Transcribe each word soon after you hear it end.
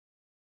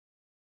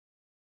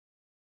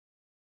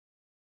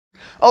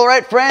All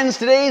right, friends,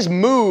 today's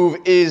move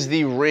is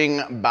the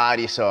ring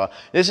body saw.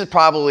 This is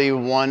probably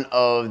one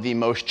of the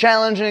most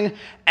challenging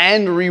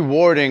and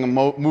rewarding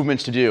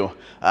movements to do.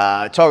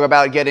 Talk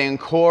about getting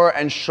core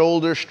and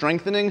shoulder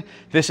strengthening.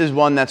 This is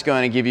one that's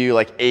going to give you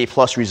like A+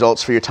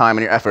 results for your time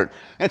and your effort.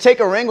 I'm going to take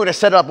a ring. We're going to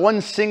set up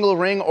one single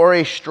ring or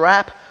a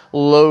strap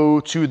low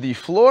to the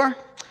floor.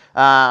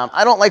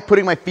 I don't like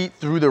putting my feet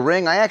through the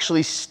ring. I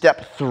actually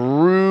step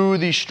through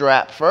the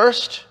strap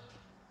first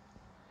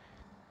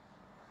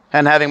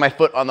and having my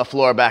foot on the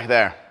floor back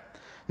there.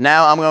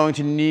 Now I'm going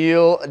to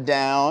kneel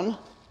down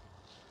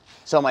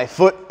so my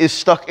foot is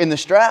stuck in the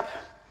strap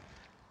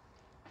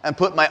and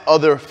put my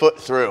other foot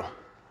through. All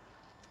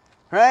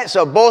right,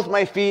 so both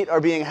my feet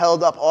are being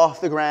held up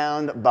off the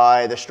ground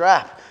by the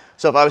strap.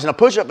 So if I was in a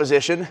push-up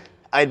position,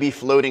 I'd be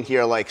floating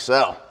here like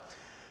so.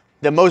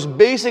 The most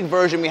basic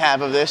version we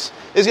have of this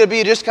is gonna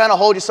be just kind of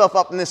hold yourself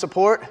up in the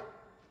support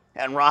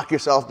and rock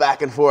yourself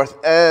back and forth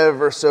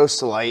ever so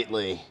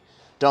slightly.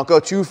 Don't go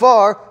too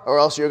far or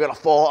else you're gonna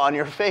fall on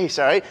your face,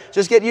 all right?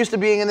 Just get used to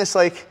being in this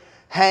like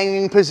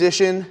hanging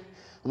position.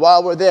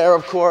 While we're there,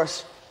 of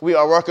course, we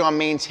are working on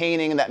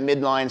maintaining that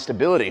midline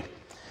stability.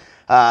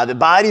 The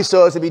body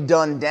saw is to be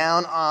done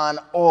down on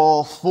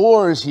all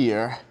fours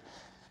here.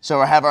 So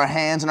we have our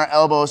hands and our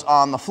elbows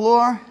on the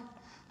floor.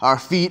 Our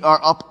feet are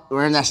up.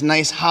 We're in this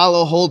nice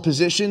hollow hold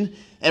position.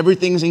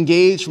 Everything's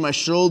engaged from my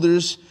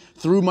shoulders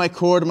through my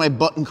core to my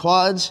butt and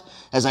quads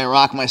as I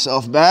rock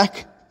myself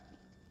back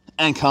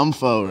and come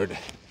forward.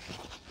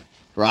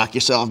 Rock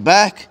yourself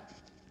back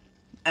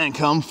and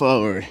come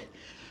forward.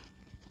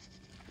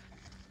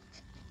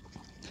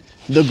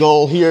 The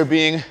goal here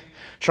being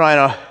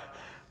trying to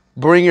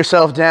bring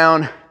yourself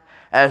down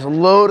as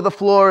low to the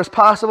floor as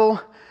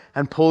possible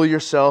and pull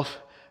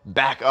yourself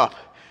back up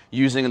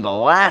using the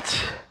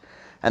lats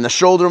and the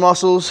shoulder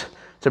muscles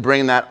to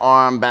bring that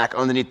arm back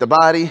underneath the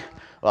body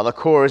while the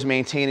core is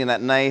maintaining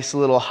that nice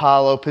little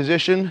hollow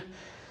position,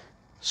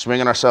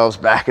 swinging ourselves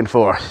back and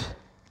forth.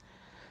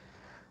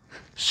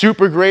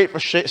 Super great for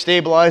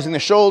stabilizing the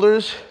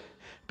shoulders,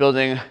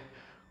 building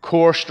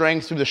core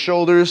strength through the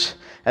shoulders,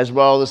 as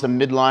well as the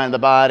midline of the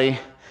body.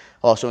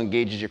 Also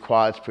engages your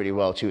quads pretty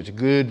well too. It's a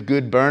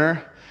good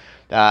burner.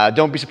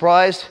 Don't be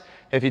surprised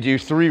if you do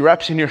 3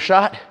 reps in your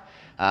shot.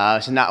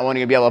 This is not one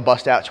you're gonna be able to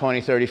bust out 20,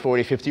 30,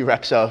 40, 50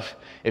 reps of.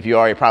 If you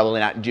are, you're probably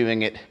not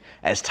doing it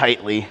as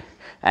tightly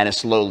and as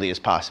slowly as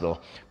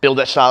possible. Build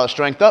that solid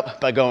strength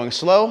up by going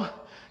slow.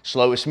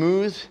 Slow is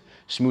smooth,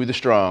 smooth is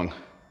strong.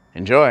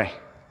 Enjoy.